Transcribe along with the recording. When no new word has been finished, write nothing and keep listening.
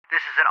This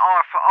is an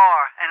R for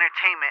R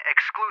entertainment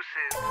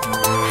exclusive.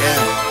 Yeah.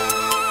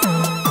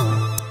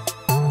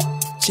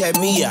 Check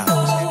me out.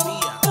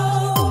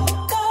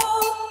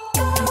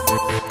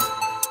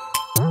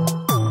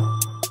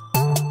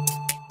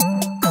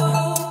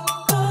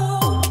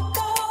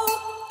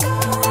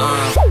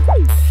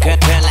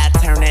 Girl, I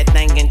turn that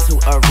thing into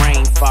a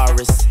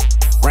rainforest.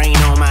 Rain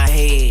on my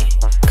head,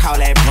 call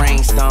that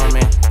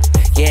brainstorming.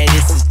 Yeah,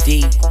 this is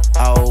deep,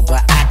 oh,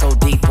 but I go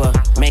deeper.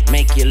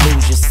 Make you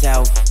lose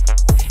yourself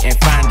and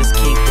find us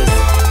keepers.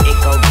 It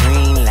go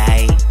green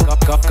light,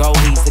 go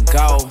easy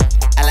go.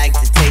 I like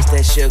to taste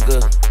that sugar,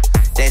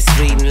 that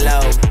sweet and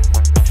low.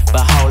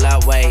 But hold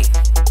up, wait,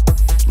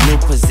 new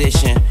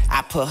position.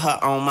 I put her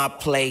on my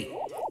plate,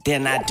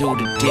 then I do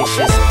the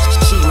dishes.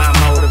 She my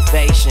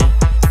motivation,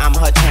 I'm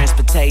her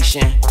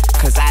transportation.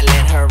 Cause I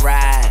let her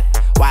ride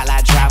while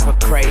I drive her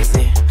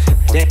crazy.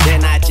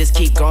 Then I just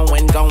keep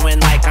going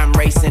like I'm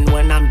racing.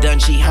 When I'm done,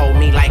 she hold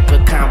me like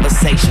a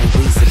conversation.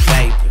 We said,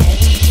 baby.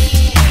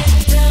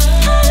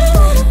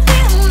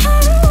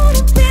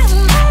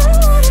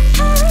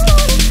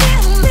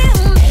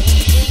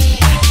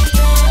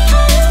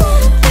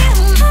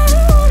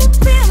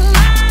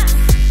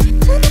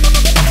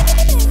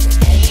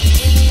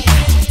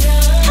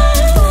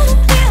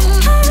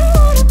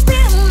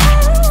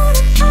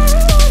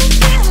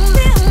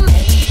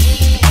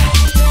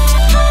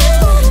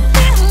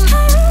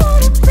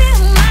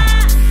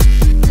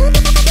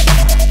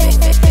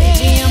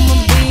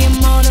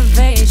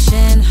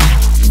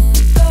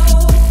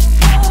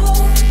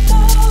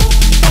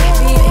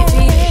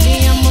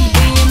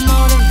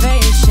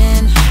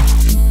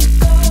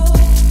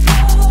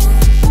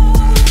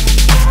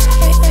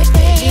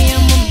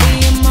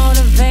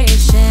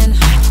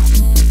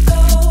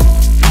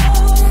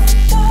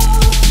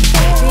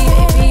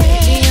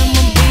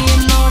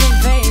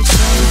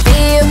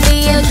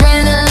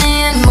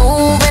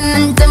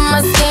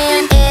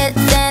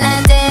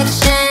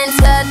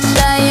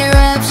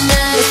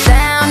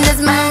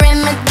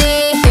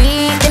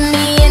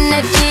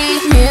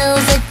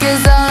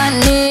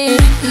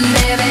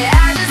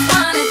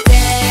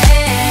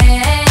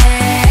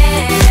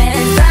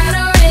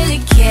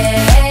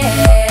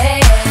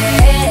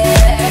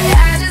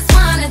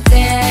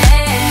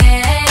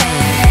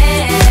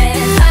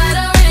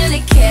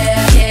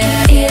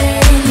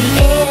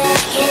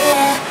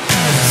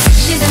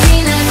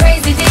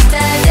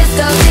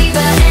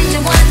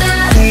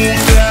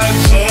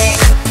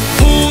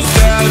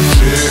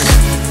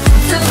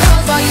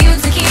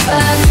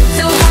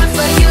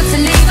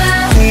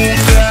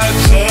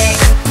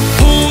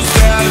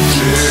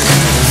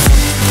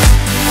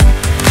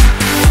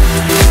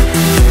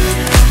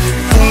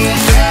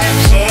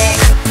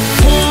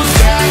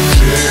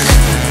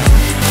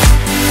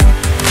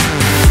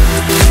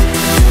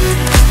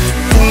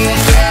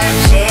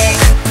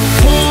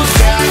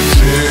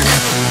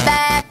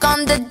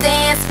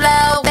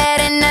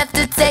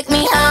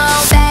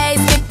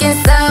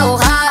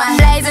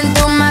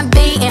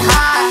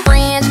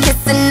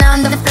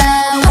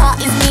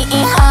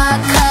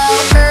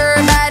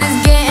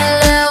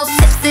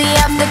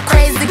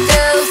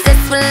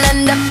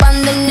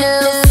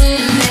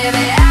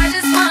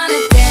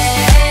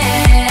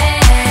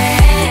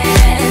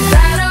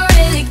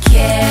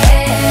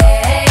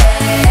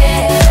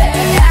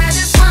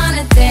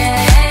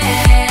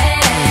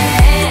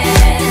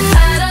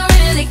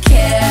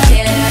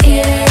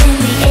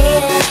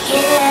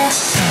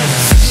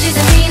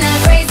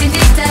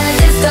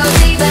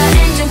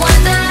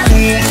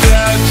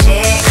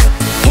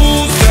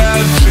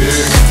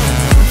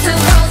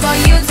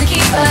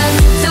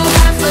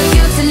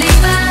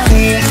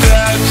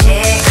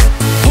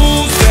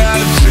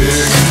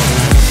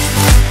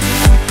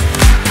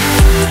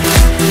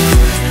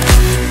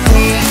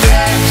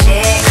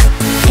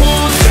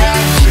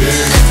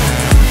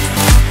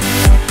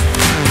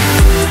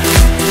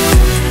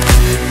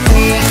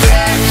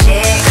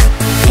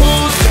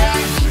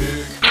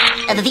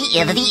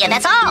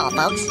 That's all,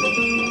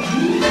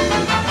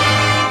 folks.